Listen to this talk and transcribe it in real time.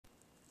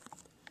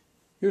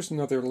Here's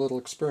another little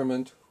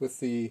experiment with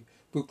the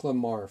Buchla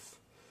MARF.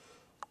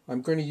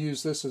 I'm going to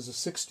use this as a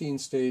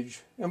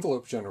 16-stage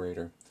envelope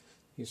generator.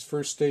 These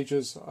first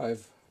stages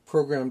I've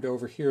programmed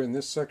over here in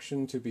this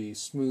section to be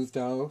smoothed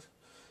out,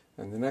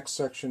 and the next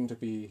section to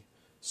be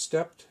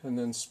stepped and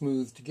then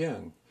smoothed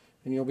again.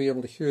 And you'll be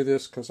able to hear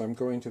this because I'm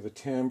going to the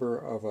timbre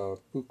of a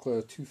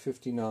Buchla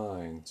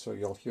 259, so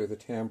you'll hear the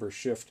timbre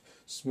shift: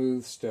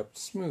 smooth, stepped,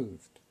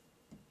 smoothed.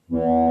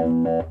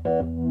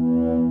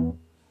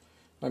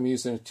 I'm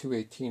using a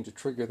 218 to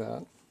trigger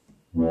that.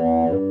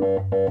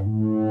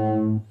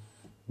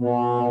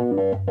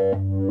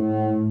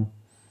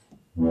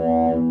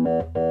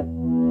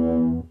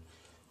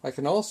 I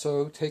can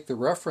also take the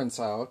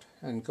reference out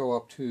and go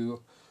up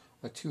to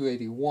a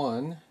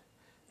 281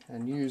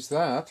 and use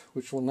that,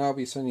 which will now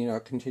be sending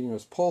out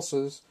continuous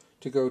pulses,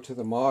 to go to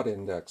the mod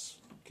index,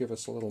 give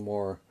us a little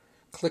more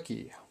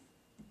clicky.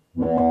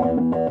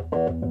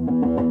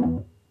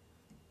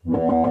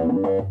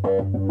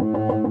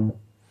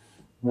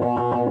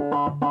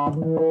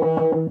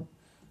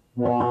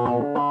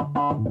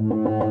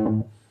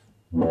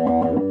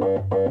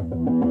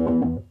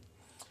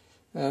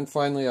 And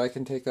finally I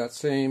can take that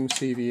same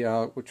CV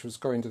out, which was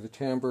going to the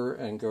timbre,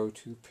 and go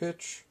to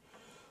pitch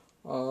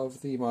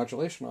of the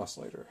modulation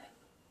oscillator.